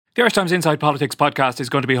The Irish Times Inside Politics podcast is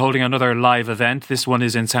going to be holding another live event. This one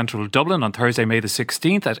is in central Dublin on Thursday, May the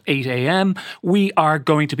 16th at 8 a.m. We are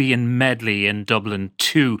going to be in Medley in Dublin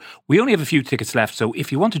too. We only have a few tickets left, so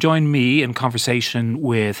if you want to join me in conversation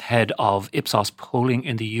with head of Ipsos polling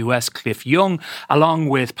in the US, Cliff Young, along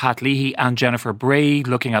with Pat Leahy and Jennifer Bray,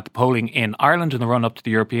 looking at the polling in Ireland in the run-up to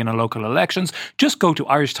the European and local elections, just go to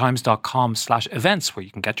irishtimes.com/events where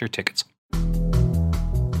you can get your tickets.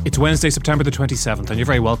 It's Wednesday, September the 27th, and you're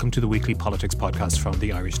very welcome to the weekly politics podcast from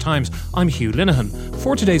the Irish Times. I'm Hugh Linehan.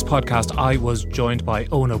 For today's podcast, I was joined by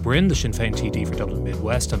Owen O'Brien, the Sinn Féin TD for Dublin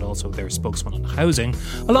Midwest, and also their spokesman on housing,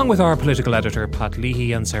 along with our political editor, Pat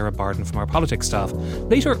Leahy, and Sarah Barden from our politics staff.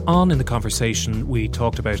 Later on in the conversation, we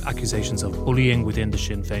talked about accusations of bullying within the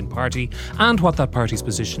Sinn Féin party and what that party's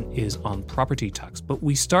position is on property tax. But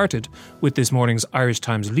we started with this morning's Irish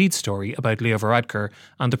Times lead story about Leo Varadkar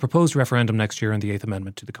and the proposed referendum next year on the Eighth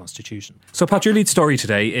Amendment to the Constitution. So, Pat, your lead story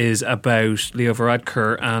today is about Leo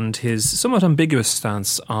Varadkar and his somewhat ambiguous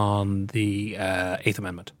stance on the Eighth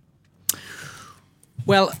Amendment.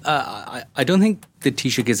 Well, I don't think the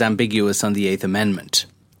Taoiseach is ambiguous on the Eighth Amendment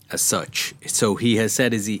as such. So he has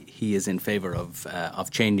said he is in favour of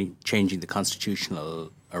changing the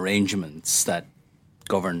constitutional arrangements that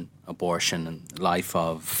govern abortion and life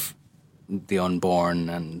of the unborn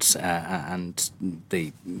and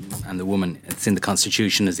the woman. It's in the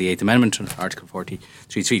Constitution as the Eighth Amendment, Article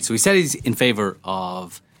 43.3. So he said he's in favour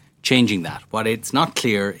of changing that. What it's not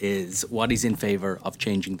clear is what he's in favour of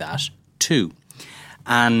changing that to.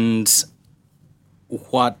 And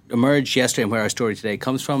what emerged yesterday and where our story today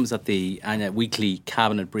comes from is at the weekly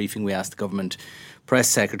cabinet briefing. We asked the government press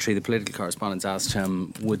secretary, the political correspondents asked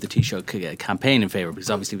him, would the Taoiseach campaign in favour? Because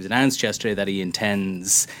obviously it was announced yesterday that he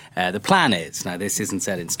intends, the plan is, now this isn't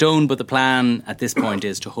set in stone, but the plan at this point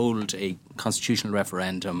is to hold a constitutional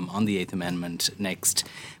referendum on the Eighth Amendment next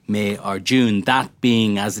May or June. That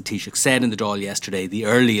being, as the Taoiseach said in the Dáil yesterday, the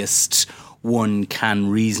earliest one can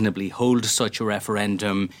reasonably hold such a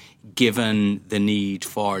referendum, given the need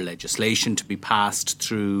for legislation to be passed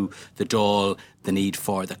through the Dáil, the need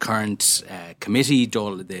for the current committee, the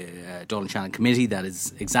Dáil and Shannon committee that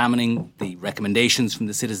is examining the recommendations from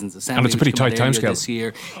the Citizens' Assembly. And it's a pretty tight timescale this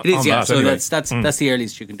year. It is, yeah. So anyway. That's the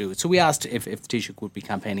earliest you can do it. So we asked if the Taoiseach would be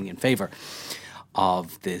campaigning in favour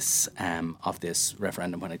of this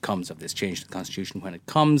referendum when it comes, of this change to the Constitution when it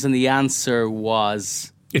comes, and the answer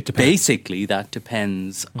was, it depends. Basically, that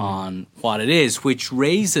depends on what it is, which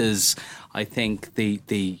raises, I think,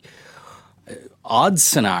 the odd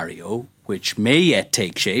scenario, which may yet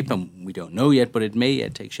take shape, and we don't know yet, but it may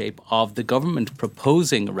yet take shape, of the government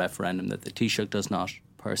proposing a referendum that the Taoiseach does not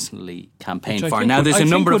personally campaign for. Now, there's a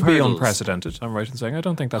number of hurdles. Would be unprecedented. I'm right in saying I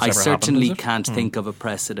don't think that's ever happened. I certainly can't think of a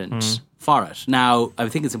precedent for it. Now, I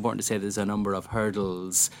think it's important to say there's a number of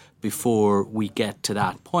hurdles before we get to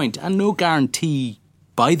that point, and no guarantee,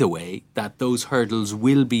 by the way, that those hurdles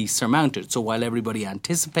will be surmounted. So while everybody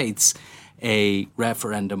anticipates a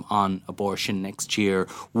referendum on abortion next year,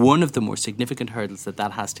 one of the more significant hurdles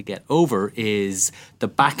that has to get over is the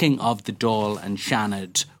backing of the Dáil and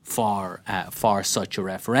Shannon for such a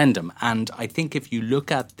referendum. And I think if you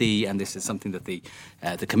look at and this is something that the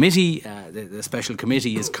committee, the special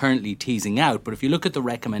committee is currently teasing out, but if you look at the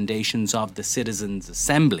recommendations of the Citizens'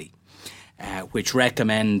 Assembly, which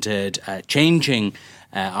recommended changing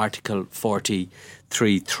Article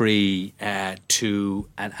 43.3 to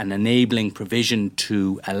an enabling provision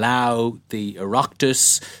to allow the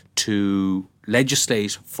Oireachtas to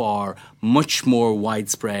legislate for much more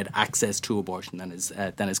widespread access to abortion than is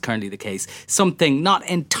currently the case. Something not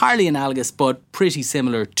entirely analogous, but pretty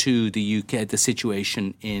similar to the UK, the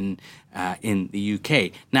situation in the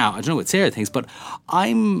UK. Now, I don't know what Sarah thinks, but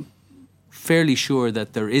I'm fairly sure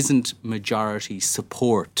that there isn't majority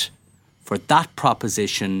support for that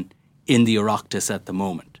proposition in the Oireachtas at the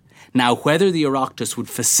moment. Now, whether the Oireachtas would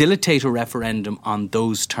facilitate a referendum on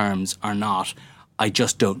those terms or not, I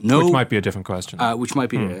just don't know. Which might be a different question.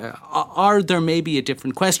 Or there may be a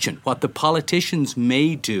different question. What the politicians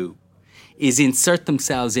may do is insert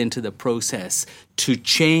themselves into the process to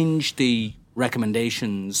change the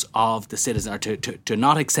recommendations of the citizens, or to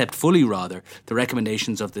not accept fully, rather, the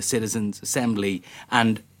recommendations of the Citizens' Assembly,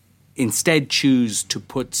 and instead choose to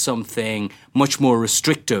put something much more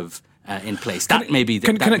restrictive in place. That may be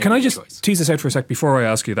the Can I just choice. tease this out for a sec before I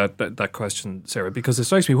ask you that question, Sarah? Because it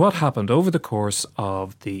strikes me what happened over the course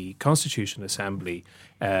of the Constitution Assembly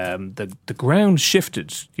the ground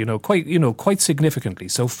shifted, quite significantly.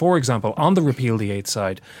 So, for example, on the Repeal the Eighth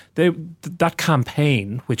side, that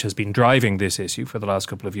campaign, which has been driving this issue for the last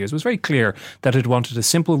couple of years, was very clear that it wanted a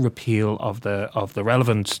simple repeal of the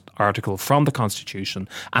relevant article from the Constitution,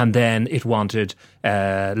 and then it wanted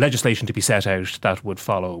legislation to be set out that would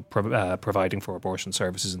follow providing for abortion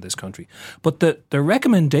services in this country. But the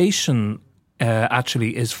recommendation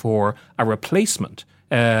actually is for a replacement,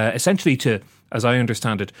 essentially to, as I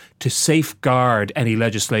understand it, to safeguard any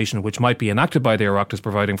legislation which might be enacted by the Oireachtas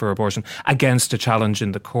providing for abortion against a challenge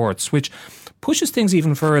in the courts, which pushes things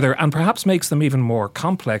even further and perhaps makes them even more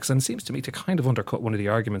complex, and seems to me to kind of undercut one of the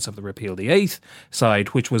arguments of the Repeal the Eighth side,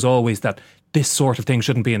 which was always that this sort of thing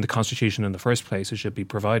shouldn't be in the Constitution in the first place. It should be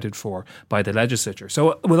provided for by the legislature.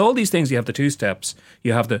 So with all these things, you have the two steps.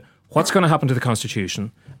 You have the what's going to happen to the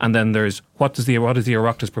Constitution, and then there's what is the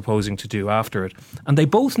Oireachtas proposing to do after it. And they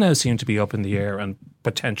both now seem to be up in the air and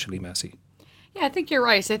potentially messy. Yeah, I think you're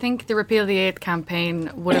right. I think the Repeal the Eighth campaign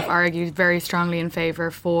would have argued very strongly in favour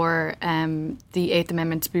for the Eighth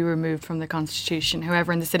Amendment to be removed from the Constitution.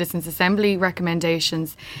 However, in the Citizens' Assembly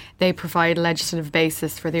recommendations, they provide a legislative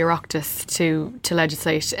basis for the Oireachtas to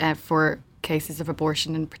legislate for cases of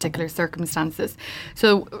abortion in particular circumstances.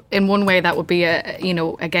 So in one way that would be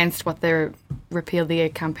against what their Repeal the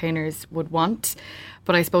Eighth campaigners would want,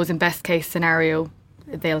 but I suppose in best case scenario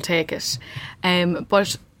they'll take it.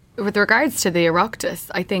 But with regards to the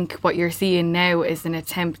Oireachtas, I think what you're seeing now is an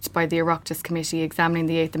attempt by the Oireachtas Committee examining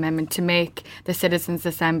the Eighth Amendment to make the Citizens'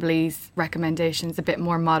 Assembly's recommendations a bit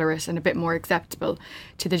more moderate and a bit more acceptable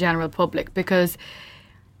to the general public, because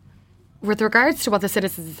with regards to what the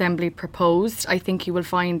Citizens' Assembly proposed, I think you will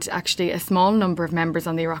find actually a small number of members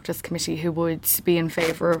on the Oireachtas Committee who would be in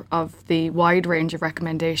favour of the wide range of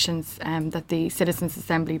recommendations that the Citizens'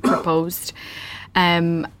 Assembly proposed.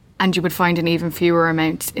 And you would find an even fewer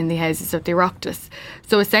amount in the houses of the Oireachtas.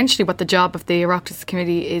 So essentially what the job of the Oireachtas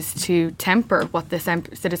Committee is to temper what the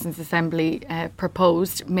Citizens' Assembly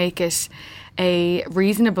proposed, make it a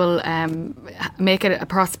reasonable, make it a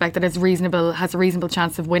prospect that is reasonable, has a reasonable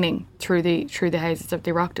chance of winning through the houses of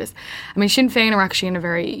the Oireachtas. I mean, Sinn Féin are actually in a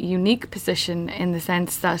very unique position in the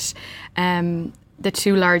sense that the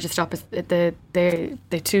two largest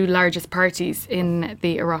the two largest parties in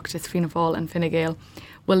the Oireachtas, Fianna Fáil and Fine Gael,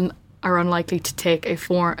 are unlikely to take a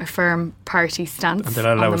firm party stance. And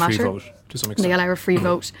they'll allow on the a free matter. vote to some extent. They allow a free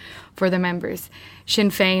vote for the members. Sinn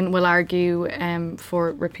Féin will argue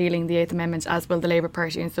for repealing the Eighth Amendment, as will the Labour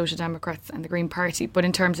Party and Social Democrats and the Green Party. But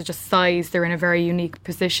in terms of just size, they're in a very unique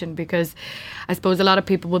position, because I suppose a lot of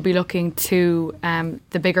people will be looking to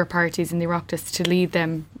the bigger parties in the Oireachtas to lead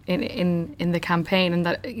them in the campaign, and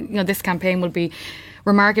that this campaign will be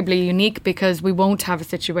remarkably unique because we won't have a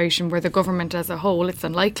situation where the government as a whole, it's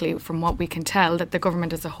unlikely from what we can tell, that the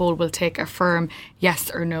government as a whole will take a firm yes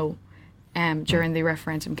or no during the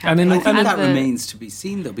referendum campaign. I think that remains to be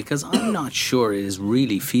seen, though, because I'm not sure it is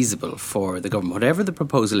really feasible for the government, whatever the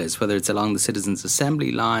proposal is, whether it's along the Citizens'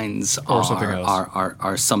 Assembly lines or something else,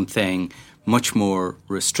 or something much more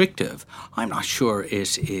restrictive. I'm not sure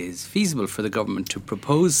it is feasible for the government to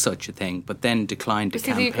propose such a thing, but then decline to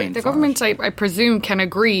campaign. The government, I presume, can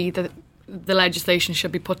agree that the legislation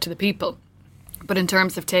should be put to the people. But in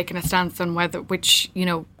terms of taking a stance on whether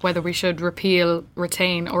we should repeal,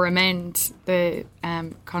 retain, or amend the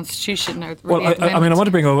Constitution, or well, I want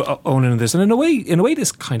to bring Owen into this, and in a way,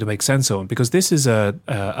 this kind of makes sense, Owen, because this is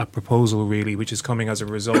a proposal really which is coming as a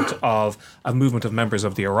result of a movement of members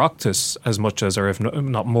of the Oireachtas, as much as, or if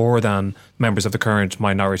not more than, members of the current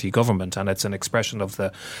minority government, and it's an expression of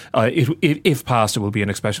the, if passed, it will be an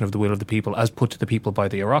expression of the will of the people, as put to the people by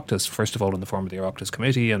the Oireachtas, first of all in the form of the Oireachtas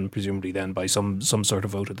Committee, and presumably then by some sort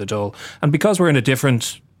of vote of the Dáil. And because we're in a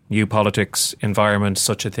different new politics environment,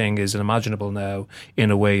 such a thing is unimaginable now in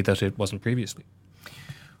a way that it wasn't previously.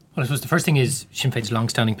 Well, I suppose the first thing is Sinn Féin's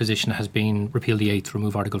long-standing position has been repeal the Eighth,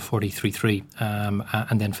 remove Article 43.3,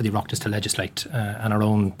 and then for the Oireachtas to legislate. And our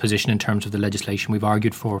own position in terms of the legislation we've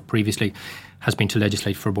argued for previously has been to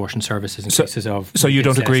legislate for abortion services in cases of... So you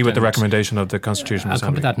don't agree with the recommendation of the Constitutional Assembly? I'll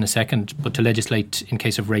come to that in a second, but to legislate in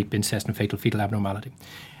case of rape, incest and fatal fetal abnormality.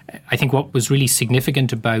 I think what was really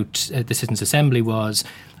significant about the Citizens' Assembly was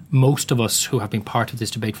most of us who have been part of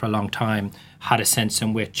this debate for a long time had a sense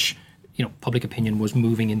in which public opinion was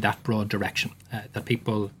moving in that broad direction, that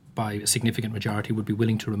people by a significant majority would be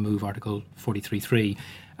willing to remove Article 43.3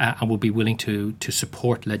 and would be willing to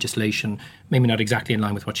support legislation, maybe not exactly in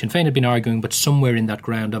line with what Sinn Féin had been arguing, but somewhere in that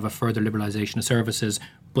ground of a further liberalisation of services,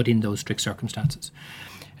 but in those strict circumstances.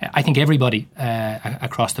 I think everybody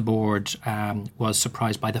across the board was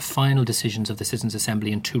surprised by the final decisions of the Citizens'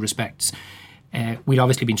 Assembly in two respects. We'd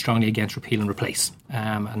obviously been strongly against repeal and replace,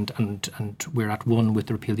 and we're at one with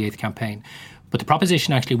the Repeal the Eighth campaign. But the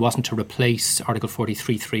proposition actually wasn't to replace Article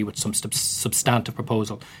 43.3 with some substantive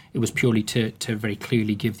proposal. It was purely to very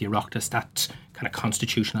clearly give the Oireachtas that kind of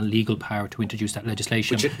constitutional legal power to introduce that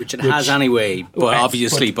legislation. Which it has anyway, but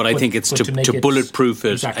obviously, but I think it's to bulletproof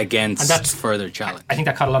it against that's further challenge. I think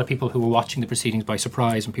that caught a lot of people who were watching the proceedings by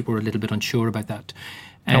surprise, and people were a little bit unsure about that.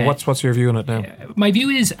 Now, what's your view on it now? My view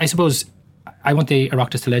is, I suppose, I want the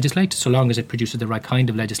Oireachtas to legislate so long as it produces the right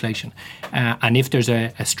kind of legislation. And if there's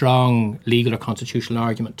a strong legal or constitutional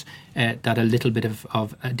argument that a little bit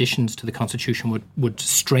of additions to the Constitution would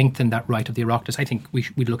strengthen that right of the Oireachtas, I think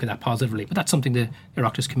we'd look at that positively. But that's something the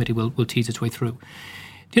Oireachtas Committee will tease its way through.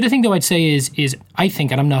 The other thing, though, I'd say is I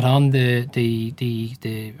think, and I'm not on the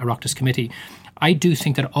Oireachtas Committee, I do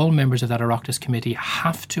think that all members of that Oireachtas Committee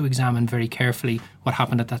have to examine very carefully what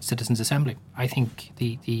happened at that Citizens' Assembly. I think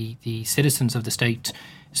the citizens of the state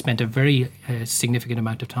spent a very significant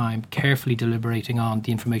amount of time carefully deliberating on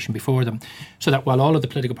the information before them, so that while all of the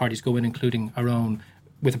political parties go in, including our own,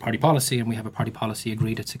 with a party policy, and we have a party policy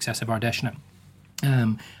agreed at successive Ardeshna,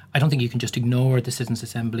 I don't think you can just ignore the Citizens'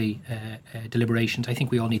 Assembly deliberations. I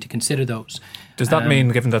think we all need to consider those. Does that mean,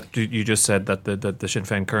 given that you just said that the Sinn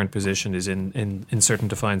Féin current position is in certain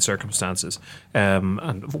defined circumstances,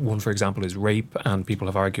 and one, for example, is rape, and people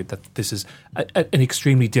have argued that this is an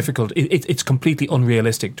extremely difficult, it's completely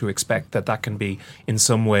unrealistic to expect that can be in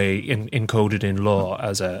some way encoded in law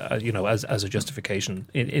as a justification,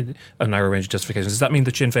 in a narrow range of justifications. Does that mean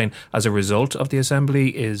that Sinn Féin, as a result of the Assembly,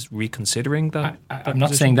 is reconsidering that? I'm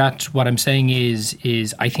not saying that. What I'm saying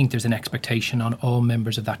is I think there's an expectation on all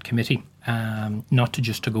members of that committee not to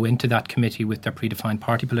just to go into that committee with their predefined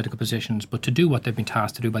party political positions, but to do what they've been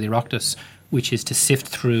tasked to do by the Oireachtas, which is to sift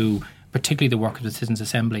through particularly the work of the Citizens'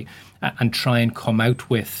 Assembly and try and come out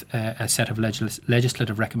with a set of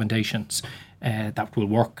legislative recommendations that will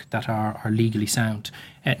work, that are legally sound.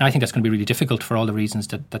 And I think that's going to be really difficult for all the reasons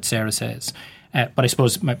that Sarah says. But I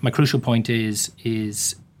suppose my crucial point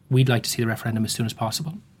is we'd like to see the referendum as soon as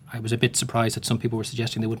possible. I was a bit surprised that some people were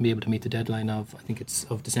suggesting they wouldn't be able to meet the deadline of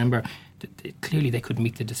December. Clearly they couldn't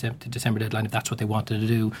meet the December deadline if that's what they wanted to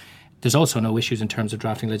do. There's also no issues in terms of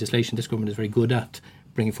drafting legislation. This government is very good at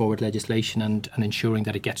bringing forward legislation and ensuring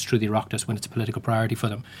that it gets through the Oireachtas when it's a political priority for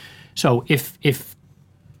them. So if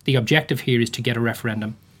the objective here is to get a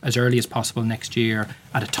referendum as early as possible next year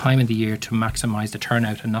at a time in the year to maximise the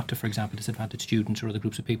turnout and not to, for example, disadvantage students or other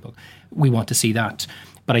groups of people, we want to see that.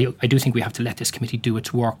 But I do think we have to let this committee do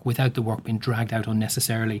its work without the work being dragged out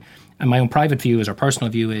unnecessarily. And my own private view, our personal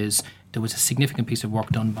view, is there was a significant piece of work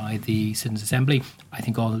done by the Citizens' Assembly. I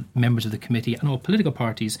think all members of the committee and all political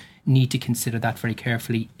parties need to consider that very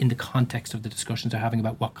carefully in the context of the discussions they're having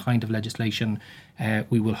about what kind of legislation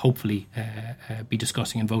we will hopefully be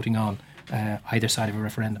discussing and voting on either side of a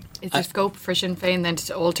referendum. Is there scope for Sinn Féin then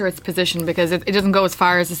to alter its position? Because it doesn't go as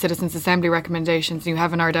far as the Citizens' Assembly recommendations. You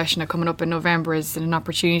have an Ardeshna coming up in November as an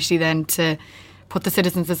opportunity then to put the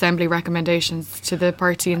Citizens' Assembly recommendations to the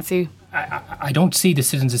party and see. I don't see the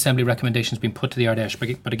Citizens' Assembly recommendations being put to the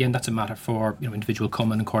Ardèche, but again, that's a matter for individual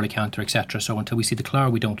Cumann and Corley Counter, etc. So until we see the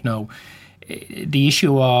Clár, we don't know. The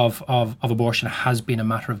issue of abortion has been a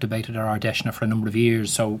matter of debate at our Ardeshna for a number of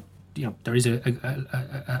years. So there is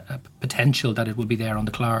a potential that it will be there on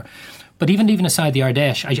the Clár. But even aside the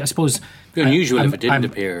Ardèche, I suppose it'd be unusual if it didn't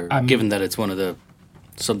appear, given that it's one of the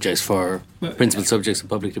principal subjects of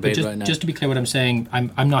public debate right now. Just to be clear what I'm saying,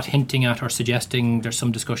 I'm not hinting at or suggesting there's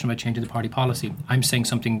some discussion about changing the party policy. I'm saying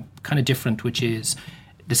something kind of different, which is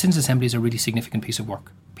the Citizens' Assembly is a really significant piece of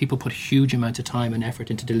work. People put huge amounts of time and effort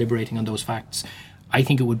into deliberating on those facts. I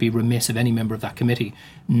think it would be remiss of any member of that committee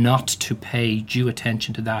not to pay due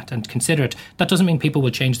attention to that and consider it. That doesn't mean people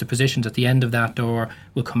will change their positions at the end of that or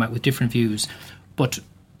will come out with different views. But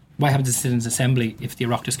why have the Citizens' Assembly if the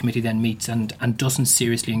Oireachtas Committee then meets and doesn't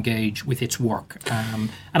seriously engage with its work? And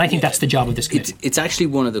I think that's the job of this committee. It's actually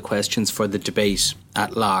one of the questions for the debate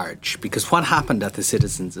at large, because what happened at the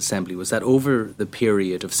Citizens' Assembly was that over the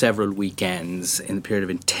period of several weekends, in the period of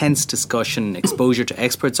intense discussion, exposure to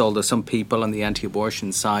experts, although some people on the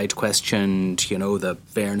anti-abortion side questioned, the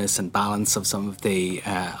fairness and balance of some of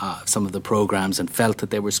the programmes and felt that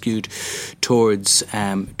they were skewed towards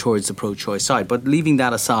the pro-choice side. But leaving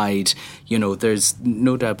that aside, side, there's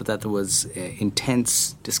no doubt but that there was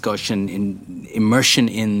intense discussion, immersion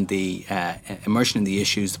in the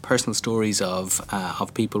issues. The personal stories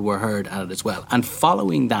of people were heard at it as well. And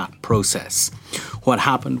following that process, what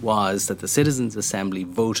happened was that the Citizens' Assembly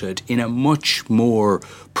voted in a much more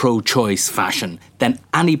pro-choice fashion than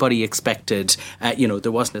anybody expected.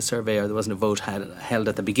 There wasn't a survey or there wasn't a vote held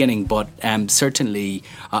at the beginning, but certainly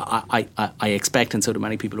I expect, and so do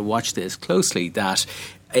many people who watch this closely, that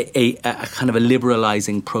a kind of a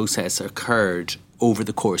liberalising process occurred over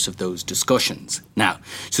the course of those discussions. Now,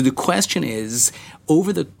 so the question is,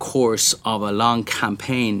 over the course of a long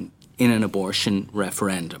campaign in an abortion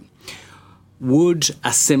referendum, would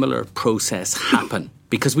a similar process happen?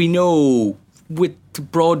 Because we know with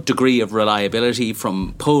broad degree of reliability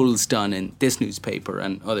from polls done in this newspaper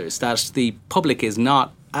and others that the public is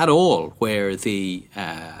not at all where the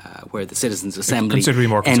Citizens' Assembly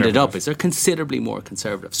ended up. They're considerably more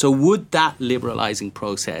conservative. So would that liberalising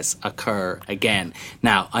process occur again?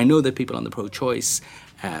 Now, I know that people on the pro-choice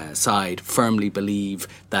side firmly believe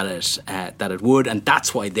that it would, and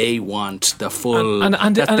that's why they want the full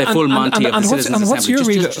Monty of the Citizens'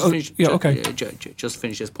 Assembly. Just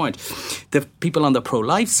finish this point. The people on the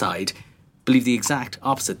pro-life side believe the exact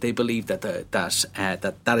opposite. They believe that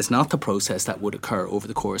that is not the process that would occur over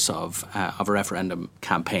the course of a referendum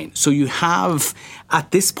campaign. So you have,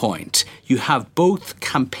 at this point, both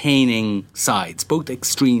campaigning sides, both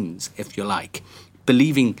extremes, if you like,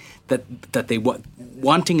 believing that they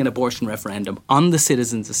wanting an abortion referendum on the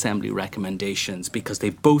Citizens' Assembly recommendations because they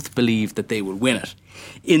both believe that they will win it.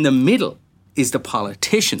 In the middle is the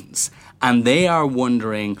politicians, and they are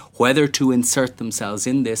wondering whether to insert themselves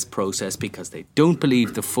in this process because they don't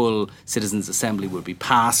believe the full Citizens' Assembly will be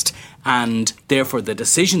passed, and therefore the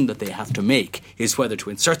decision that they have to make is whether to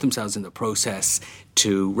insert themselves in the process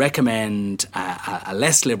to recommend a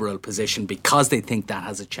less liberal position because they think that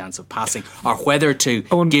has a chance of passing, or whether to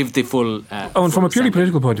give the full... from a purely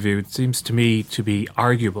political point of view, it seems to me to be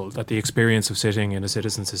arguable that the experience of sitting in a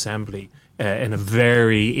Citizens' Assembly in a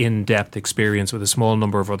very in-depth experience with a small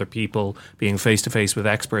number of other people, being face-to-face with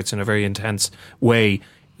experts in a very intense way,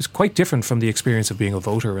 is quite different from the experience of being a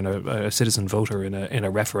voter and a citizen voter in a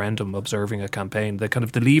referendum, observing a campaign. The kind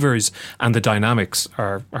of the levers and the dynamics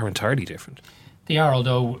are entirely different. They are,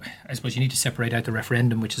 although I suppose you need to separate out the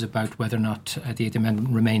referendum, which is about whether or not the Eighth Amendment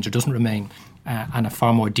remains or doesn't remain, and a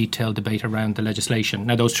far more detailed debate around the legislation.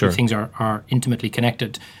 Now, those two things are intimately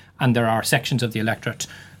connected, and there are sections of the electorate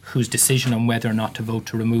whose decision on whether or not to vote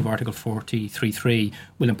to remove Article 43.3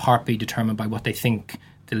 will in part be determined by what they think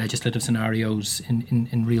the legislative scenarios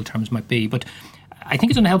in real terms might be. But I think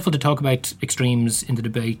it's unhelpful to talk about extremes in the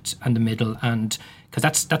debate and the middle, and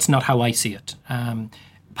because that's not how I see it.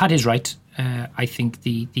 Pat is right. I think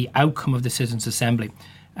the outcome of the Citizens' Assembly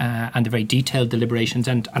and the very detailed deliberations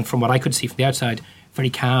and from what I could see from the outside, very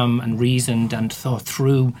calm and reasoned and thought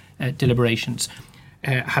through deliberations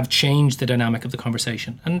have changed the dynamic of the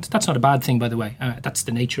conversation. And that's not a bad thing, by the way. That's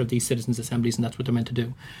the nature of these Citizens' Assemblies, and that's what they're meant to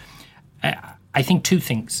do. I think two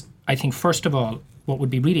things. I think, first of all, what would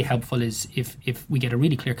be really helpful is if we get a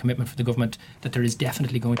really clear commitment from the government that there is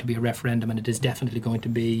definitely going to be a referendum and it is definitely going to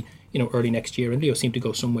be, early next year, and Leo seemed to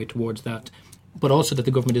go some way towards that, but also that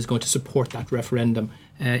the government is going to support that referendum.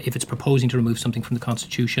 If it's proposing to remove something from the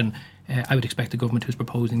Constitution, I would expect the government who's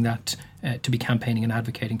proposing that to be campaigning and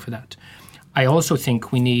advocating for that. I also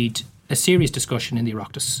think we need a serious discussion in the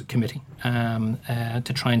Oireachtas Committee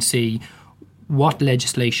to try and see what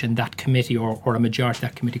legislation that committee or a majority of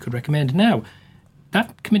that committee could recommend. Now,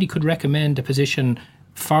 that committee could recommend a position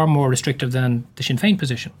far more restrictive than the Sinn Féin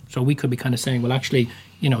position. So we could be kind of saying, well, actually,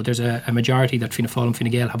 there's a majority that Fianna Fáil and Fine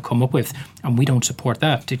Gael have come up with, and we don't support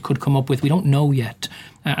that. It could come up with, we don't know yet.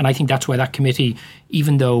 And I think that's why that committee,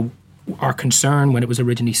 even though our concern when it was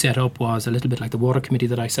originally set up was a little bit like the water committee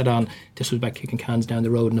that I sat on, this was about kicking cans down the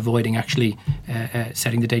road and avoiding actually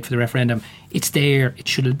setting the date for the referendum. It's there. It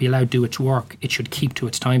should be allowed to do its work. It should keep to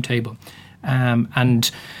its timetable.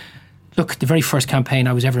 And look, the very first campaign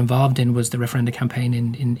I was ever involved in was the referendum campaign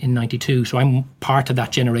in 92. So I'm part of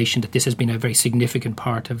that generation that this has been a very significant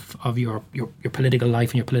part of your political life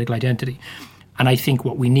and your political identity. And I think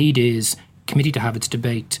what we need is committee to have its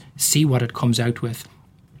debate, see what it comes out with.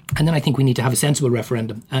 And then I think we need to have a sensible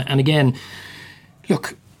referendum. And again,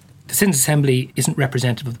 look, the Citizens' Assembly isn't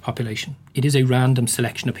representative of the population. It is a random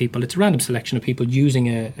selection of people. It's a random selection of people using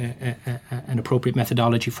an appropriate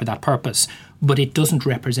methodology for that purpose, but it doesn't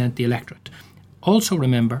represent the electorate. Also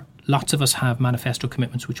remember, lots of us have manifesto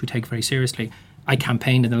commitments which we take very seriously. I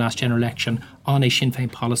campaigned in the last general election on a Sinn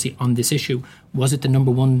Féin policy on this issue. Was it the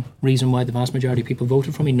number one reason why the vast majority of people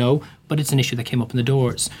voted for me? No, but it's an issue that came up in the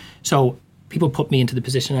doors. So people put me into the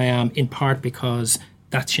position I am in part because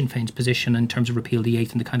that's Sinn Féin's position in terms of repeal the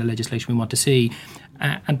eighth and the kind of legislation we want to see.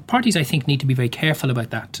 And parties, I think, need to be very careful about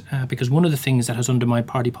that because one of the things that has undermined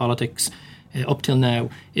party politics up till now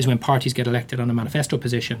is when parties get elected on a manifesto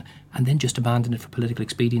position and then just abandon it for political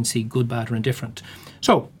expediency, good, bad or indifferent.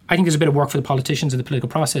 So I think there's a bit of work for the politicians and the political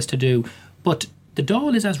process to do, but the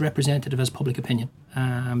Dáil is as representative as public opinion.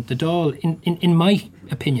 The Dáil, in my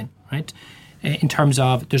opinion, right, in terms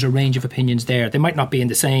of there's a range of opinions there. They might not be in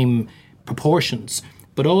the same proportions,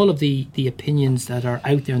 but all of the opinions that are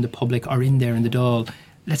out there in the public are in there in the Dáil.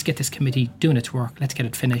 Let's get this committee doing its work. Let's get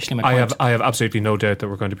it finished. I have absolutely no doubt that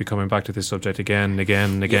we're going to be coming back to this subject again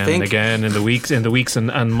in the weeks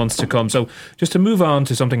and months to come. So just to move on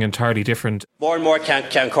to something entirely different. More and more Ceann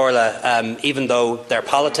Comhairle, even though their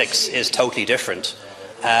politics is totally different,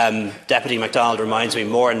 Deputy MacDonald reminds me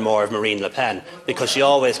more and more of Marine Le Pen because she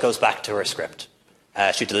always goes back to her script.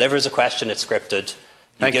 She delivers a question, it's scripted.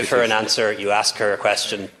 You give her an answer, you ask her a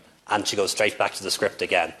question, and she goes straight back to the script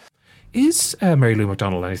again. Is Mary Lou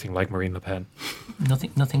McDonald anything like Marine Le Pen?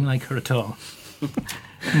 Nothing like her at all.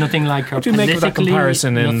 Nothing like her. What do you make of that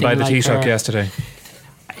comparison by the Taoiseach yesterday?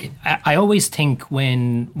 I always think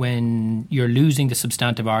when you're losing the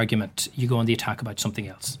substantive argument, you go on the attack about something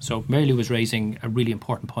else. So Mary Lou was raising a really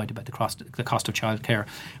important point about the cost of childcare,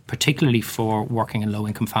 particularly for working and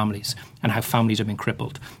low-income families and how families have been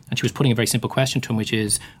crippled. And she was putting a very simple question to him, which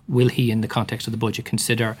is, will he, in the context of the budget,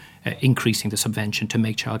 consider increasing the subvention to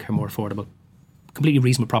make childcare more affordable? Completely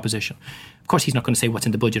reasonable proposition. Of course, he's not going to say what's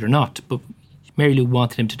in the budget or not, but Mary Lou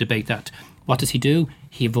wanted him to debate that. What does he do?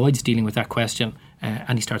 He avoids dealing with that question.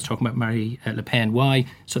 And he starts talking about Marie Le Pen. Why?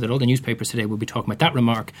 So that all the newspapers today will be talking about that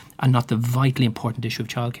remark and not the vitally important issue of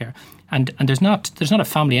childcare. And there's not a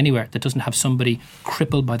family anywhere that doesn't have somebody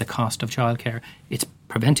crippled by the cost of childcare. It's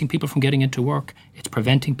preventing people from getting into work. It's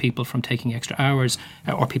preventing people from taking extra hours,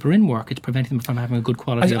 or people in work. It's preventing them from having a good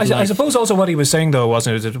quality of life. I suppose also what he was saying, though,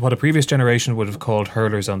 wasn't it, what a previous generation would have called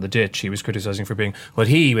hurlers on the ditch. He was criticising for being what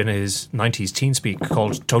he, in his 90s teen speak,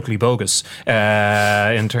 called totally bogus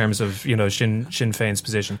in terms of Sinn Féin's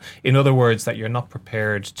position. In other words, that you're not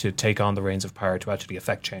prepared to take on the reins of power to actually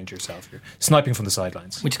affect change yourself. You're sniping from the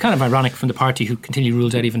sidelines. Which is kind of ironic from the party who continually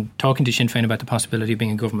rules out even talking to Sinn Féin about the possibility of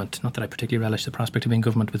being in government. Not that I particularly relish the prospect of being in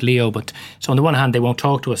government with Leo, but so on the one hand they won't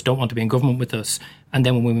talk to us, don't want to be in government with us, and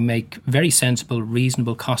then when we make very sensible,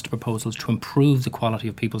 reasonable cost proposals to improve the quality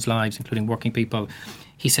of people's lives, including working people,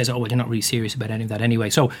 he says, oh well, you're not really serious about any of that anyway.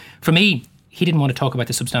 So for me, he didn't want to talk about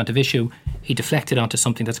the substantive issue. He deflected onto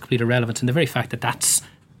something that's completely irrelevant, and the very fact that that's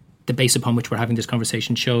the base upon which we're having this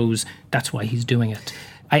conversation shows that's why he's doing it.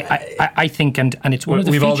 I think, and it's one of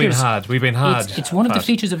the features. We've been had. It's one of the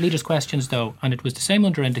features of leaders' questions, though, and it was the same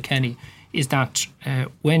under Enda Kenny, is that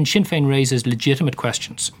when Sinn Féin raises legitimate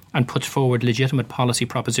questions and puts forward legitimate policy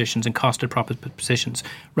propositions and costed propositions,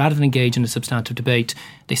 rather than engage in a substantive debate,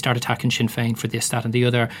 they start attacking Sinn Féin for this, that and the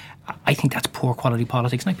other. I think that's poor quality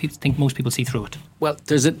politics, and I think most people see through it. Well,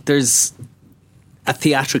 there's a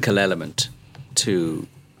theatrical element to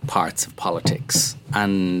parts of politics,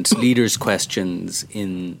 and leaders' questions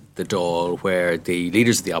in the Dáil, where the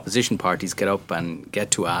leaders of the opposition parties get up and get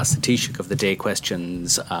to ask the Taoiseach of the day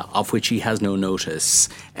questions, of which he has no notice,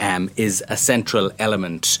 is a central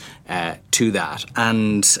element to that.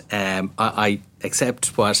 And I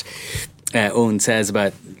accept what Owen says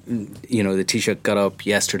about, the Taoiseach got up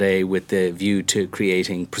yesterday with the view to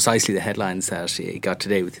creating precisely the headlines that he got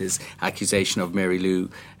today with his accusation of Mary Lou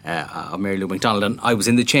McDonald. And I was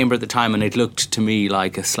in the chamber at the time, and it looked to me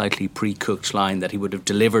like a slightly pre-cooked line that he would have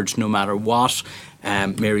delivered no matter what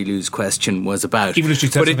Mary Lou's question was about. Even if she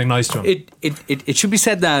said something nice to him. It should be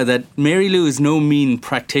said now that Mary Lou is no mean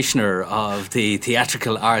practitioner of the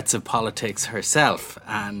theatrical arts of politics herself.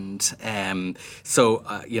 And so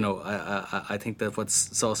I think that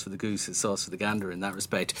what's sauce for the goose is sauce for the gander in that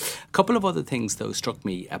respect. A couple of other things, though, struck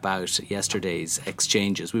me about yesterday's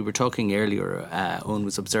exchanges. We were talking earlier, Owen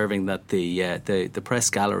was observing that the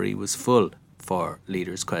press gallery was full for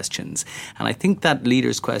leaders' questions, and I think that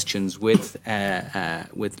leaders' questions with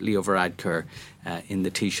Leo Varadkar in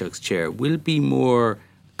the Taoiseach's chair will be more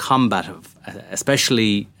combative,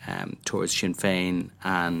 especially towards Sinn Féin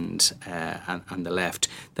and the left,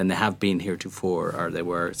 than they have been heretofore, or they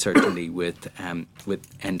were certainly with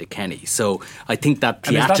Enda Kenny. So I think that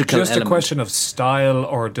theatrical element. Is that just a question of style,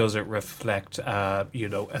 or does it reflect a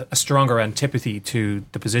stronger antipathy to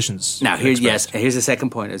the positions? Now, here's a second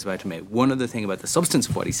point I was about to make. One other thing about the substance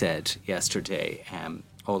of what he said yesterday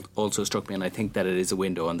also struck me, and I think that it is a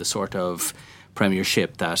window on the sort of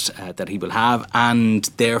premiership that he will have, and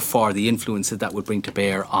therefore the influences that would bring to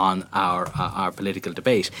bear on our political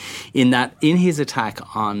debate. In his attack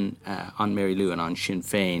on Mary Lou and on Sinn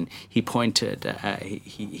Féin, he pointed,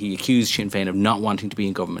 he accused Sinn Féin of not wanting to be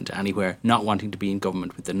in government anywhere, not wanting to be in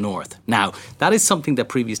government with the North. Now, that is something that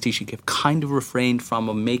previous Taoiseach have kind of refrained from,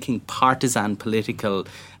 of making partisan political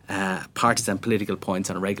points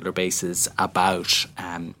on a regular basis about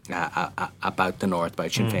the North,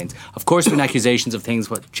 about Sinn Féin. Of course, there have been accusations of things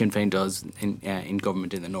what Sinn Féin does in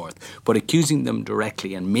government in the North, but accusing them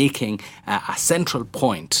directly and making a central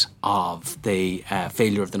point of the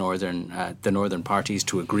failure of the northern parties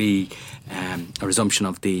to agree a resumption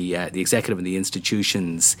of the executive and the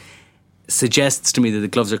institutions suggests to me that the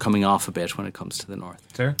gloves are coming off a bit when it comes to the North.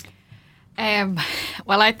 Sarah?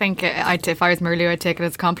 Well, I think if I was Mary Lou, I'd take it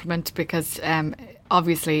as a compliment, because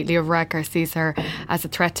obviously Leo Varadkar sees her as a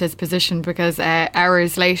threat to his position, because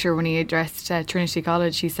hours later when he addressed Trinity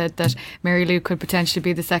College, he said that Mary Lou could potentially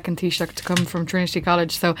be the second Taoiseach to come from Trinity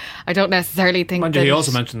College. So I don't necessarily think that... He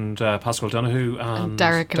also mentioned Pascal Donoghue and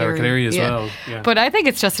Derek O'Leary as well. Yeah. But I think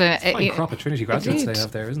it's just a fine crop of Trinity graduates they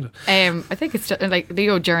have there, isn't it? I think it's just, like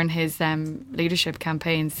Leo during his leadership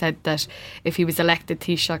campaign said that if he was elected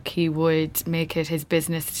Taoiseach, he would make it his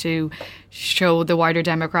business to show the wider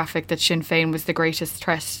demographic that Sinn Féin was the greatest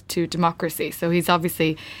threat to democracy. So he's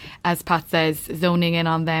obviously, as Pat says, zoning in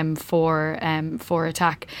on them for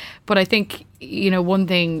attack. But I think, one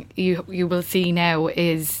thing you will see now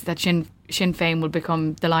is that Sinn Féin will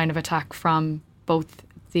become the line of attack from both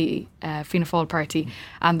the Fianna Fáil party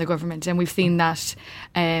and the government, and we've seen that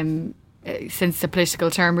since the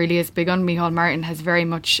political term really has begun. Micheál Martin has very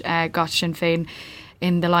much got Sinn Féin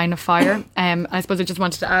in the line of fire. I suppose I just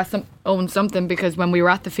wanted to ask Owen something, because when we were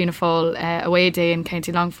at the Fianna Fáil away day in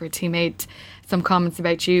County Longford, he made some comments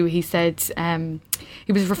about you. He said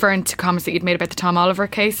he was referring to comments that you'd made about the Tom Oliver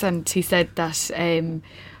case, and he said that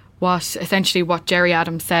what Gerry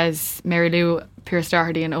Adams says, Mary Lou, Pierce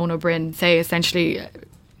Doherty and Owen O'Brien say, essentially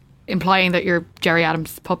implying that you're Gerry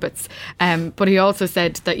Adams' puppets. But he also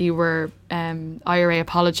said that you were IRA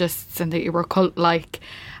apologists and that you were cult-like,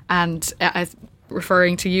 and as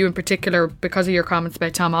referring to you in particular because of your comments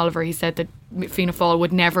about Tom Oliver, he said that Fianna Fáil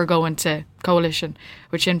would never go into coalition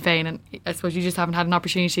with Sinn Féin, and I suppose you just haven't had an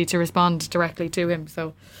opportunity to respond directly to him.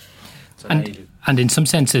 And in some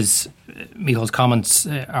senses, Micheál's comments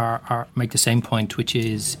make the same point, which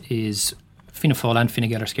is Fianna Fáil and Fine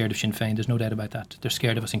Gael are scared of Sinn Féin. There's no doubt about that. They're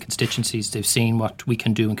scared of us in constituencies. They've seen what we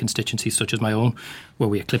can do in constituencies such as my own, where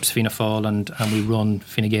we eclipse Fianna Fáil and we run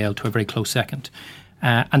Fine Gael to a very close second.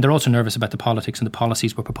 And they're also nervous about the politics and the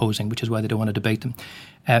policies we're proposing, which is why they don't want to debate them.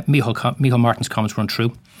 Micheál Martin's comments were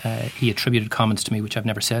untrue. He attributed comments to me which I've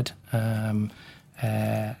never said. And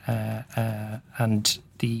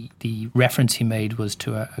the reference he made was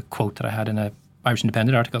to a quote that I had in an Irish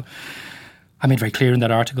Independent article. I made very clear in that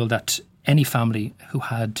article that any family who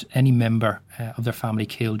had any member of their family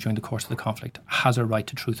killed during the course of the conflict has a right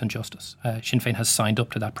to truth and justice. Sinn Féin has signed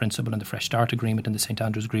up to that principle in the Fresh Start Agreement and the St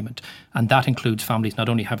Andrews Agreement, and that includes families not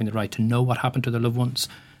only having the right to know what happened to their loved ones,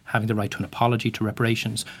 having the right to an apology, to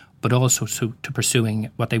reparations, but also to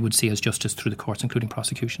pursuing what they would see as justice through the courts, including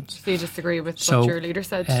prosecutions. Do you disagree with what your leader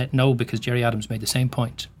said? No, because Gerry Adams made the same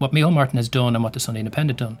point. What Micheál Martin has done and what the Sunday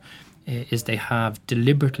Independent done is they have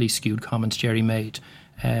deliberately skewed comments Gerry made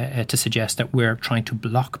to suggest that we're trying to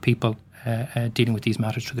block people dealing with these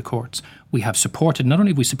matters through the courts. We have supported, not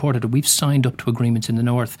only have we supported it, we've signed up to agreements in the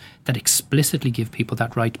North that explicitly give people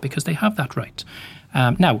that right, because they have that right.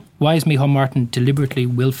 Now, why is Micheál Martin deliberately,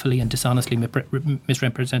 willfully and dishonestly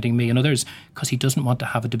misrepresenting me and others? Because he doesn't want to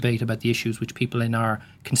have a debate about the issues which people in our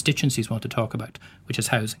constituencies want to talk about, which is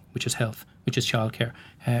housing, which is health, which is childcare,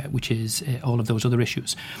 which is all of those other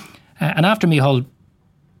issues. And after Micheál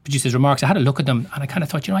produced his remarks, I had a look at them and I kind of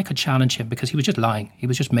thought, I could challenge him, because he was just lying. He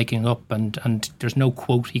was just making it up, and there's no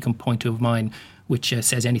quote he can point to of mine which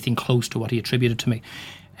says anything close to what he attributed to me.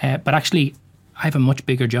 But actually, I have a much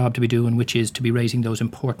bigger job to be doing, which is to be raising those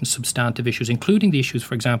important substantive issues, including the issues,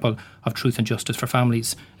 for example, of truth and justice for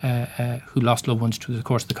families who lost loved ones through the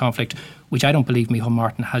course of the conflict, which I don't believe Micheál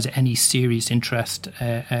Martin has any serious interest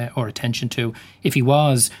or attention to. If he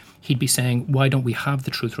was, he'd be saying, why don't we have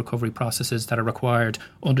the truth recovery processes that are required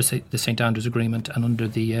under the St Andrews Agreement and under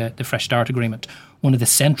the Fresh Start Agreement? One of the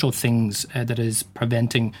central things that is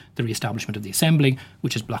preventing the re-establishment of the Assembly,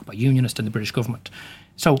 which is blocked by Unionists and the British government.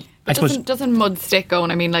 So I suppose doesn't mud stick,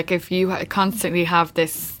 Owen? I mean, like, if you constantly have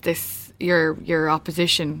this your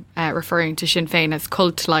opposition referring to Sinn Féin as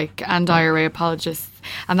cult-like and IRA apologists.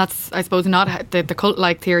 And that's, I suppose, not the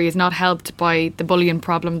cult-like theory is not helped by the bullying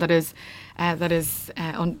problem that is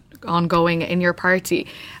ongoing in your party.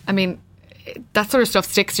 I mean, that sort of stuff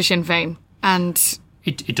sticks to Sinn Féin. And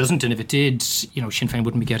It doesn't, and if it did, Sinn Féin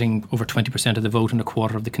wouldn't be getting over 20% of the vote in a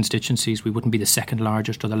quarter of the constituencies. We wouldn't be the second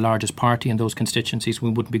largest or the largest party in those constituencies. We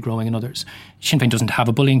wouldn't be growing in others. Sinn Féin doesn't have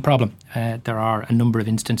a bullying problem. There are a number of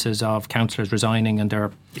instances of councillors resigning, and there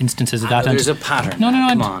are instances of that. There's a pattern. No,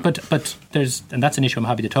 Come on. But there's, and that's an issue I'm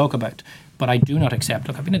happy to talk about. But I do not accept.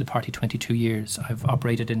 Look, I've been in the party 22 years. I've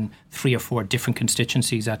operated in 3 or 4 different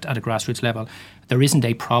constituencies at a grassroots level. There isn't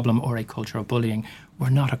a problem or a culture of bullying. We're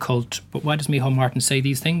not a cult. But why does Micheál Martin say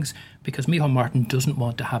these things? Because Micheál Martin doesn't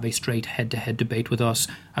want to have a straight head-to-head debate with us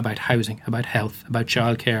about housing, about health, about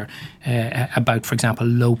childcare, about, for example,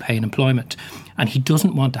 low pay and employment. And he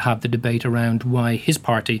doesn't want to have the debate around why his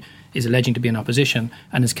party is alleging to be in opposition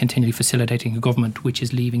and is continually facilitating a government which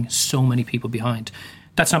is leaving so many people behind.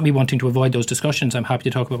 That's not me wanting to avoid those discussions. I'm happy to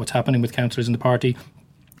talk about what's happening with councillors in the party,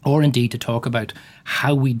 or indeed to talk about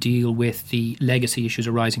how we deal with the legacy issues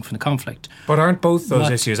arising from the conflict. But aren't both those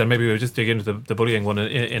issues, and maybe we'll just dig into the bullying one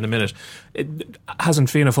in a minute, hasn't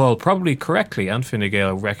Fianna Fáil probably correctly and Fine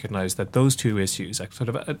Gael recognised that those two issues, like sort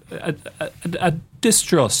of a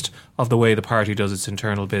distrust of the way the party does its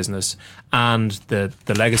internal business and the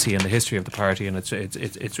legacy and the history of the party and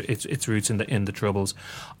its roots in the Troubles,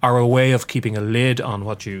 are a way of keeping a lid on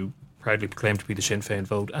what you proudly proclaimed to be the Sinn Féin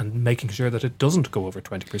vote and making sure that it doesn't go over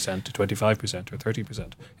 20% to 25% or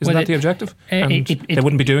 30%. Isn't that the objective? And they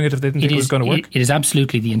wouldn't be doing it if they didn't think it was going to work? It is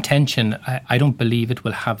absolutely the intention. I don't believe it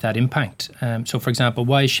will have that impact. So, for example,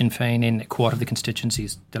 why is Sinn Féin in a quarter of the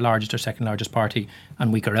constituencies the largest or second largest party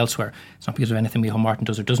and weaker elsewhere? It's not because of anything Micheál Martin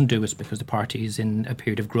does or doesn't do. It's because the party is in a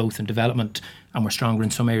period of growth and development and we're stronger in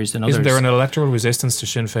some areas than others. Isn't there an electoral resistance to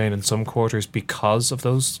Sinn Féin in some quarters because of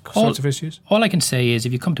those sorts of issues? All I can say is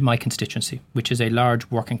if you come to my constituency, which is a large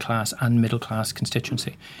working class and middle class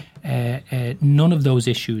constituency, none of those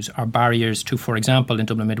issues are barriers to, for example, in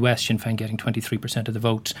Dublin Midwest, Sinn Féin getting 23% of the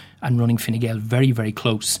vote and running Fine Gael very, very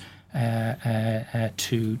close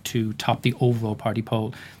to top the overall party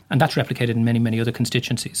poll. And that's replicated in many, many other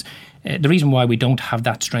constituencies. The reason why we don't have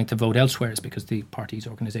that strength of vote elsewhere is because the party's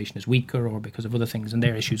organisation is weaker or because of other things, and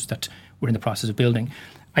they're issues that we're in the process of building.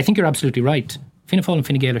 I think you're absolutely right. Fianna Fáil and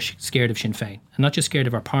Fine Gael are scared of Sinn Féin, and not just scared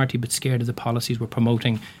of our party, but scared of the policies we're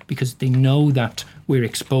promoting, because they know that we're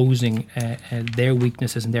exposing their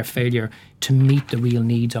weaknesses and their failure to meet the real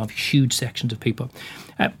needs of huge sections of people.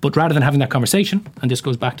 But rather than having that conversation, and this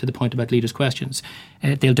goes back to the point about leaders' questions,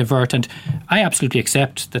 they'll divert. And I absolutely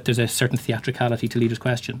accept that there's a certain theatricality to leaders'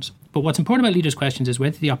 questions. But what's important about leaders' questions is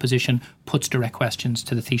whether the opposition puts direct questions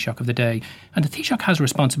to the Taoiseach of the day. And the Taoiseach has a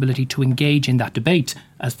responsibility to engage in that debate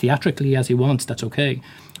as theatrically as he wants. That's okay.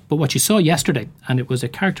 But what you saw yesterday, and it was a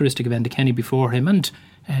characteristic of Enda Kenny before him and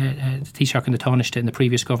the Taoiseach and the Taoiseach in the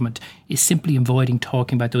previous government, is simply avoiding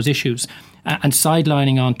talking about those issues and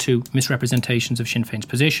sidelining onto misrepresentations of Sinn Féin's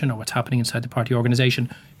position or what's happening inside the party organisation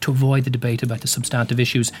to avoid the debate about the substantive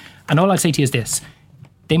issues. And all I'll say to you is this: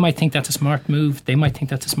 they might think that's a smart move, they might think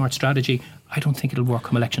that's a smart strategy. I don't think it'll work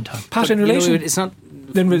come election time. Pat, in relation, it's not.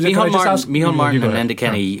 Micheál Martin and Enda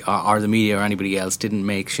Kenny or the media or anybody else didn't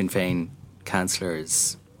make Sinn Féin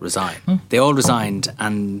councillors resign. They all resigned,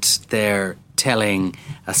 and they're telling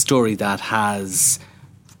a story that has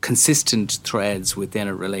consistent threads within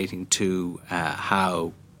it relating to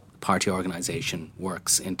how party organisation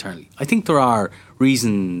works internally. I think there are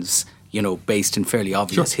reasons, based in fairly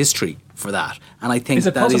obvious history for that. And I think is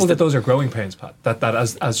it possible that those are growing pains, Pat? That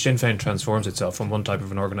as Sinn Féin transforms itself from one type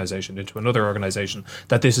of an organisation into another organisation,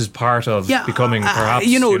 that this is part of becoming perhaps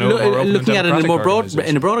looking at it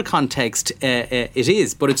in a broader context, it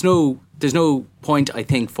is. But there's no point, I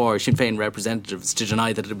think, for Sinn Féin representatives to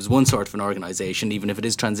deny that it was one sort of an organisation, even if it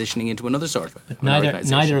is transitioning into another sort of an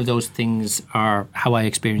organisation. Neither of those things are how I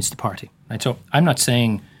experience the party. Right? So I'm not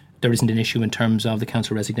saying there isn't an issue in terms of the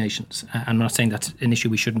council resignations. I'm not saying that's an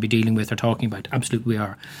issue we shouldn't be dealing with or talking about. Absolutely we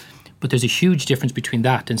are. But there's a huge difference between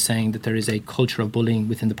that and saying that there is a culture of bullying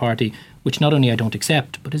within the party, which not only I don't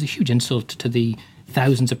accept, but is a huge insult to the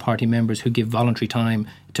thousands of party members who give voluntary time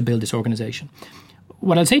to build this organisation.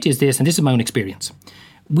 What I'll say to you is this, and this is my own experience.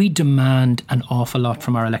 We demand an awful lot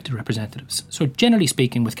from our elected representatives. So generally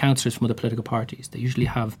speaking, with councillors from other political parties, they usually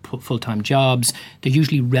have full-time jobs. They're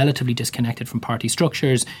usually relatively disconnected from party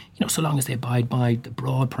structures. So long as they abide by the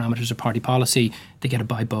broad parameters of party policy, they get a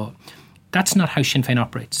by ball. That's not how Sinn Féin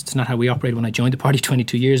operates. It's not how we operated when I joined the party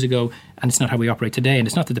 22 years ago, and it's not how we operate today. And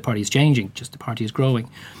it's not that the party is changing, just the party is growing.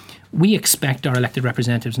 We expect our elected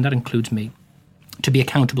representatives, and that includes me, to be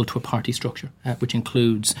accountable to a party structure, which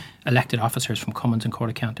includes elected officers from Commons and Court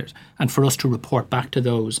of Counters, and for us to report back to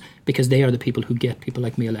those because they are the people who get people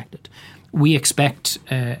like me elected. We expect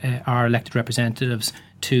our elected representatives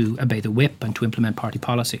to obey the whip and to implement party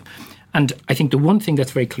policy. And I think the one thing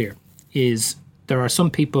that's very clear is there are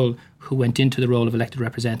some people who went into the role of elected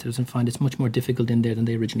representatives and find it's much more difficult in there than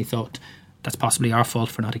they originally thought. That's possibly our fault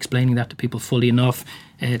for not explaining that to people fully enough.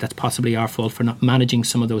 That's possibly our fault for not managing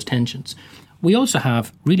some of those tensions. We also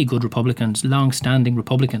have really good Republicans, long-standing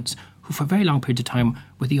Republicans, who for a very long period of time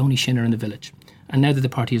were the only shinner in the village. And now that the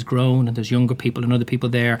party has grown and there's younger people and other people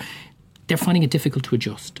there, they're finding it difficult to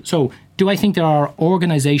adjust. So do I think there are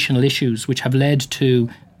organisational issues which have led to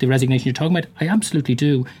the resignation you're talking about? I absolutely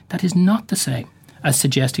do. That is not the same as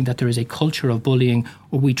suggesting that there is a culture of bullying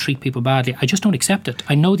or we treat people badly. I just don't accept it.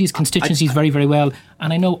 I know these constituencies very, very well,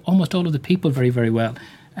 and I know almost all of the people very, very well.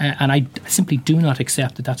 And I simply do not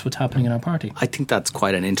accept that that's what's happening in our party. I think that's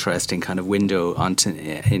quite an interesting kind of window onto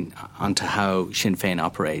how Sinn Féin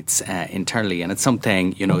operates internally, and it's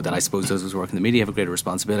something that I suppose those who work in the media have a greater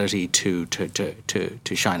responsibility to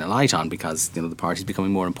shine a light on, because the party is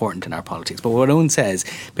becoming more important in our politics. But what Owen says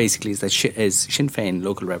basically is that as Sinn Féin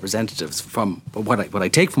local representatives, from what I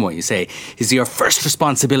take from what you say, is your first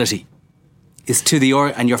responsibility is to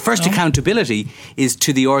and your first accountability is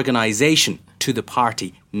to the organisation, to the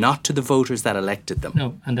party, not to the voters that elected them.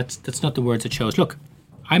 No, and that's not the words it shows. Look,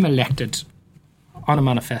 I'm elected on a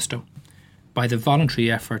manifesto by the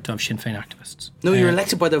voluntary effort of Sinn Féin activists. No, you're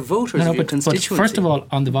elected by the voters of your constituency. But first of all,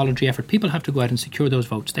 on the voluntary effort, people have to go out and secure those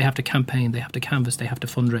votes. They have to campaign, they have to canvass, they have to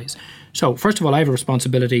fundraise. So first of all, I have a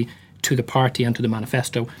responsibility to the party and to the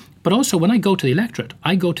manifesto. But also, when I go to the electorate,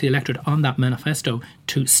 I go to the electorate on that manifesto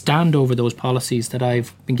to stand over those policies that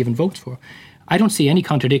I've been given votes for. I don't see any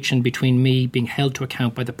contradiction between me being held to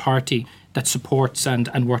account by the party that supports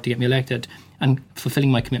and work to get me elected and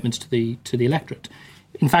fulfilling my commitments to the electorate.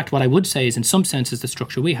 In fact, what I would say is, in some senses, the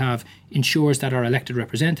structure we have ensures that our elected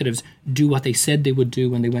representatives do what they said they would do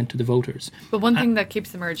when they went to the voters. But one thing that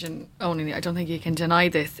keeps emerging, only I don't think you can deny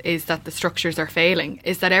this, is that the structures are failing.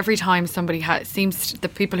 Is that every time somebody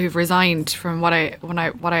the people who've resigned, from what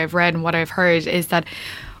I've read and what I've heard, is that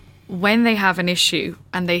when they have an issue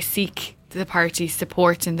and they seek the party's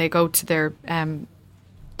support and they go to their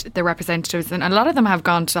representatives, and a lot of them have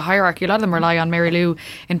gone to the hierarchy, a lot of them rely on Mary Lou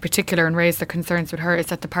in particular and raise their concerns with her, is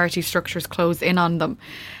that the party structures close in on them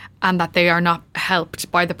and that they are not helped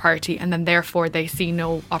by the party, and then therefore they see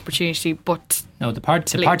no opportunity but no, the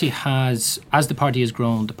party has, as the party has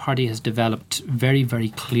grown, the party has developed very, very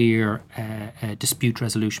clear dispute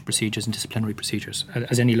resolution procedures and disciplinary procedures,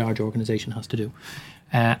 as any large organisation has to do.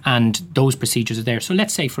 And those procedures are there. So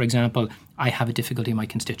let's say, for example, I have a difficulty in my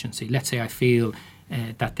constituency. Let's say I feel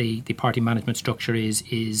that the party management structure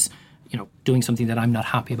is doing something that I'm not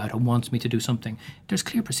happy about or wants me to do something. There's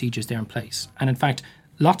clear procedures there in place. And in fact,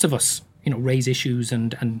 lots of us raise issues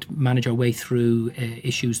and manage our way through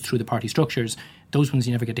issues through the party structures. Those ones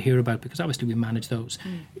you never get to hear about because obviously we manage those.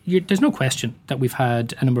 There's no question that we've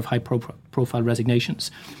had a number of high-profile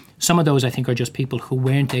resignations. Some of those, I think, are just people who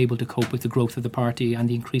weren't able to cope with the growth of the party and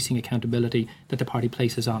the increasing accountability that the party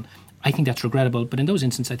places on. I think that's regrettable, but in those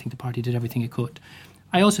instances, I think the party did everything it could.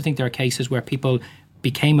 I also think there are cases where people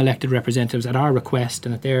became elected representatives at our request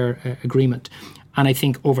and at their agreement. And I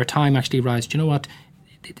think over time actually realised, you know what,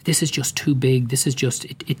 this is just too big. This is just,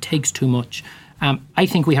 it takes too much. I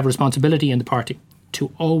think we have a responsibility in the party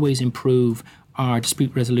to always improve our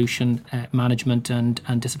dispute resolution management and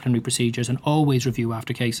disciplinary procedures, and always review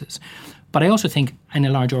after cases. But I also think in a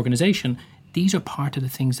large organisation, these are part of the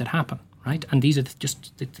things that happen, right? And these are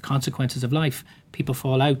just the consequences of life. People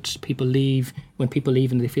fall out, people leave. When people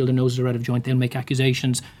leave and they feel their noses are out of joint, they'll make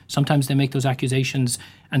accusations. Sometimes they make those accusations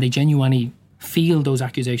and they genuinely feel those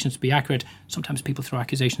accusations to be accurate. Sometimes people throw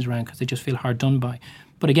accusations around because they just feel hard done by.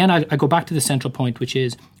 But again, I go back to the central point, which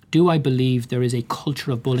is, do I believe there is a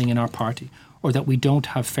culture of bullying in our party, or that we don't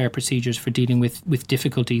have fair procedures for dealing with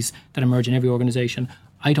difficulties that emerge in every organisation?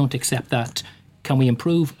 I don't accept that. Can we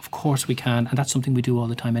improve? Of course we can, and that's something we do all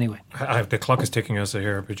the time anyway. The clock is ticking us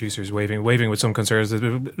here. Our producer's waving with some concerns. I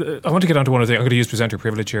want to get on to one of the things. I'm going to use presenter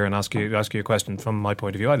privilege here and ask you a question from my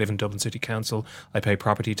point of view. I live in Dublin City Council. I pay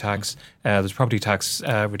property tax. There's property tax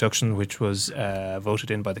reduction which was voted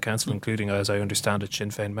in by the council, including, as I understand it, Sinn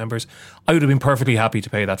Féin members. I would have been perfectly happy to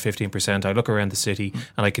pay that 15%. I look around the city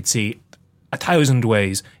and I could see 1,000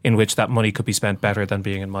 ways in which that money could be spent better than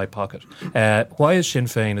being in my pocket. Why is Sinn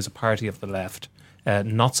Féin, as a party of the left,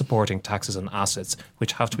 not supporting taxes on assets,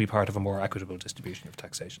 which have to be part of a more equitable distribution of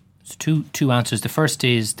taxation? So two answers. The first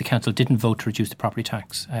is the council didn't vote to reduce the property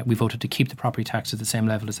tax. We voted to keep the property tax at the same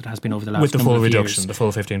level as it has been over the last with the number full of reduction, years. the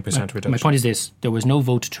full 15% reduction. My point is this: there was no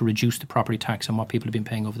vote to reduce the property tax on what people have been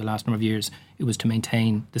paying over the last number of years. It was to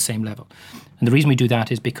maintain the same level. And the reason we do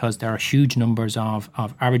that is because there are huge numbers of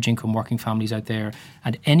average income working families out there,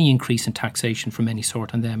 and any increase in taxation from any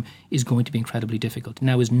sort on them is going to be incredibly difficult.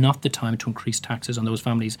 Now is not the time to increase taxes on those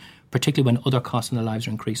families, particularly when other costs in their lives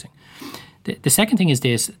are increasing. The second thing is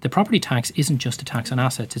this: the property tax isn't just a tax on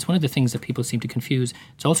assets. It's one of the things that people seem to confuse.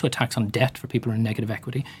 It's also a tax on debt for people who are in negative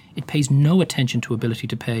equity. It pays no attention to ability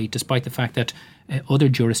to pay, despite the fact that other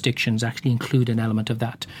jurisdictions actually include an element of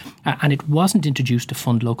that. And it wasn't introduced to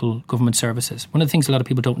fund local government services. One of the things a lot of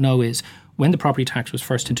people don't know is when the property tax was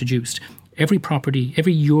first introduced, every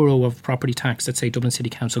euro of property tax that, say, Dublin City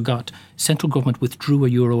Council got, central government withdrew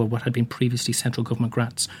 €1 of what had been previously central government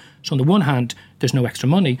grants. So on the one hand, there's no extra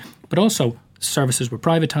money, but also services were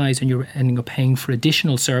privatised and you're ending up paying for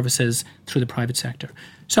additional services through the private sector.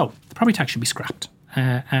 So the property tax should be scrapped.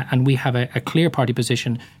 And we have a clear party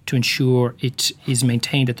position to ensure it is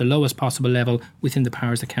maintained at the lowest possible level within the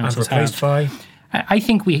powers that councils have. And replaced by? I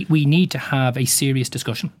think we need to have a serious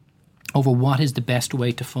discussion over what is the best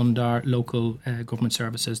way to fund our local government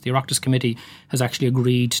services. The Oireachtas Committee has actually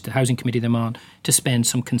agreed, the Housing Committee them on, to spend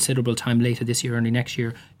some considerable time later this year, early next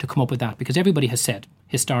year, to come up with that. Because everybody has said,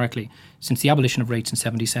 historically, since the abolition of rates in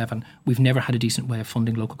 1977, we've never had a decent way of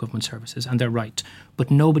funding local government services, and they're right.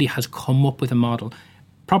 But nobody has come up with a model.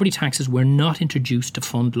 Property taxes were not introduced to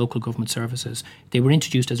fund local government services. They were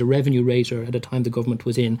introduced as a revenue raiser at a time the government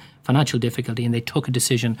was in financial difficulty, and they took a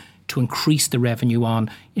decision to increase the revenue on,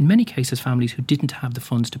 in many cases, families who didn't have the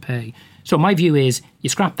funds to pay. So my view is you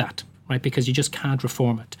scrap that, right, because you just can't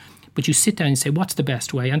reform it. But you sit down and say, what's the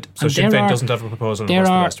best way? So Sinn Féin doesn't have a proposal on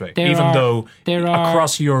what's the best way? Even though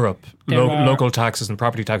across Europe, local taxes and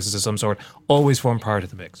property taxes of some sort always form part of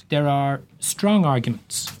the mix. There are strong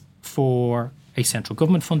arguments for a central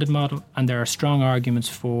government funded model, and there are strong arguments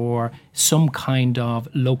for some kind of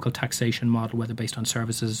local taxation model, whether based on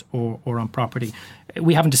services or on property.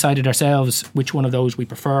 We haven't decided ourselves which one of those we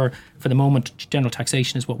prefer. For the moment, general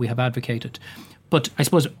taxation is what we have advocated. But I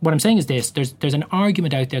suppose what I'm saying is this: there's an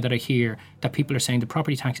argument out there that I hear that people are saying the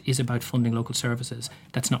property tax is about funding local services.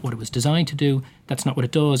 That's not what it was designed to do. That's not what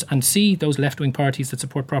it does. And see, those left-wing parties that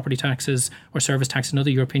support property taxes or service tax in other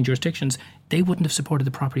European jurisdictions, they wouldn't have supported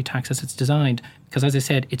the property tax as it's designed. Because as I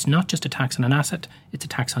said, it's not just a tax on an asset, it's a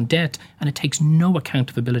tax on debt, and it takes no account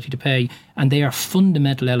of ability to pay. And they are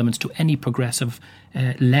fundamental elements to any progressive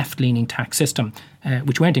left-leaning tax system,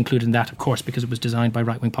 which weren't included in that, of course, because it was designed by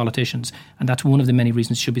right-wing politicians. And that's one of the many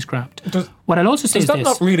reasons it should be scrapped. What I'll also say is this: does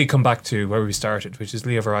that not really come back to where we started, which is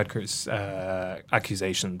Leo Varadkar's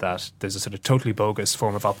accusation that there's a sort of totally bogus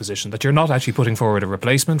form of opposition, that you're not actually putting forward a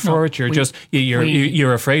replacement for it,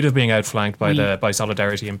 you're afraid of being outflanked by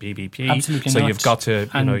Solidarity and PPP. Absolutely so not. You've got to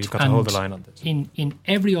hold the line on this. In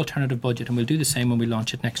every alternative budget, and we'll do the same when we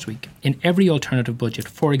launch it next week, in every alternative budget,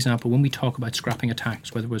 for example, when we talk about scrapping a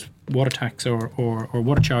tax, whether it was water tax or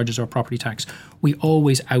water charges or property tax, we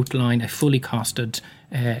always outline a fully costed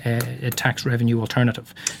a tax revenue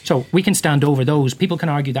alternative. So we can stand over those. People can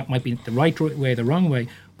argue that might be the right way, the wrong way,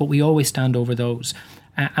 but we always stand over those.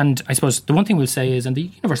 And I suppose the one thing we'll say is, and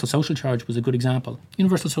the universal social charge was a good example.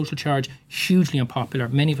 Universal social charge, hugely unpopular.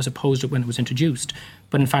 Many of us opposed it when it was introduced.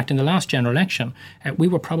 But in fact, in the last general election, we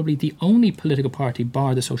were probably the only political party,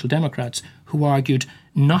 bar the Social Democrats, who argued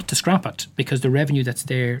not to scrap it because the revenue that's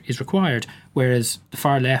there is required, whereas the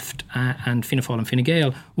far left and Fianna Fáil and Fine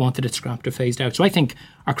Gael wanted it scrapped or phased out. So I think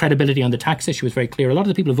our credibility on the tax issue is very clear. A lot of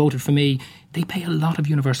the people who voted for me, they pay a lot of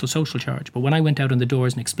universal social charge. But when I went out on the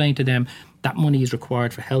doors and explained to them that money is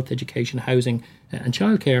required for health, education, housing and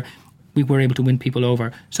childcare, we were able to win people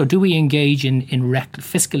over. So do we engage in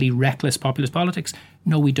fiscally reckless populist politics?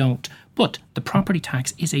 No, we don't. But the property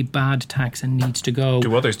tax is a bad tax and needs to go.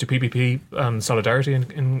 Do others, do PPP and Solidarity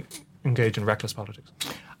engage in reckless politics?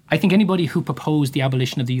 I think anybody who proposed the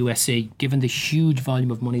abolition of the USC, given the huge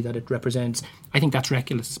volume of money that it represents, I think that's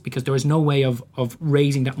reckless, because there is no way of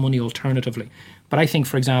raising that money alternatively. But I think,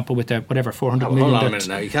 for example, with the 400 million... Hold on a minute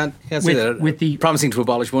now. You can't say that. With the promising to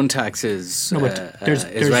abolish one tax is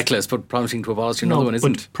reckless, but promising to abolish another one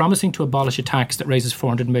isn't. But promising to abolish a tax that raises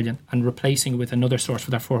 400 million and replacing it with another source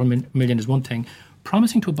for that 400 million is one thing.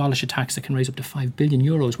 Promising to abolish a tax that can raise up to 5 billion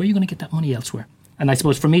euros, where are you going to get that money elsewhere? And I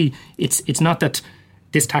suppose for me, it's not that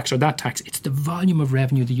this tax or that tax, it's the volume of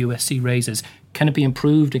revenue the USC raises. Can it be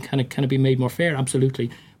improved and can it be made more fair?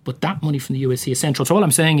 Absolutely. But that money from the USC is central. So all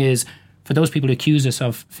I'm saying is for those people who accuse us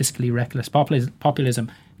of fiscally reckless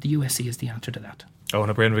populism, the USC is the answer to that. Owen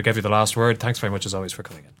O'Brien, we gave you the last word. Thanks very much as always for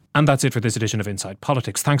coming in. And that's it for this edition of Inside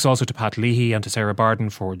Politics. Thanks also to Pat Leahy and to Sarah Barden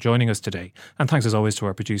for joining us today. And thanks as always to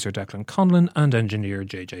our producer Declan Conlon and engineer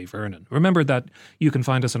JJ Vernon. Remember that you can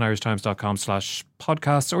find us on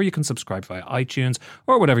irishtimes.com/podcasts, or you can subscribe via iTunes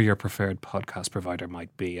or whatever your preferred podcast provider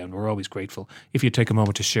might be. And we're always grateful if you take a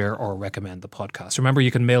moment to share or recommend the podcast. Remember,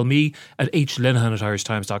 you can mail me at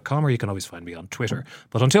hlinehan@irishtimes.com, or you can always find me on Twitter.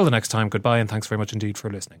 But until the next time, goodbye and thanks very much indeed for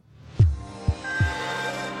listening.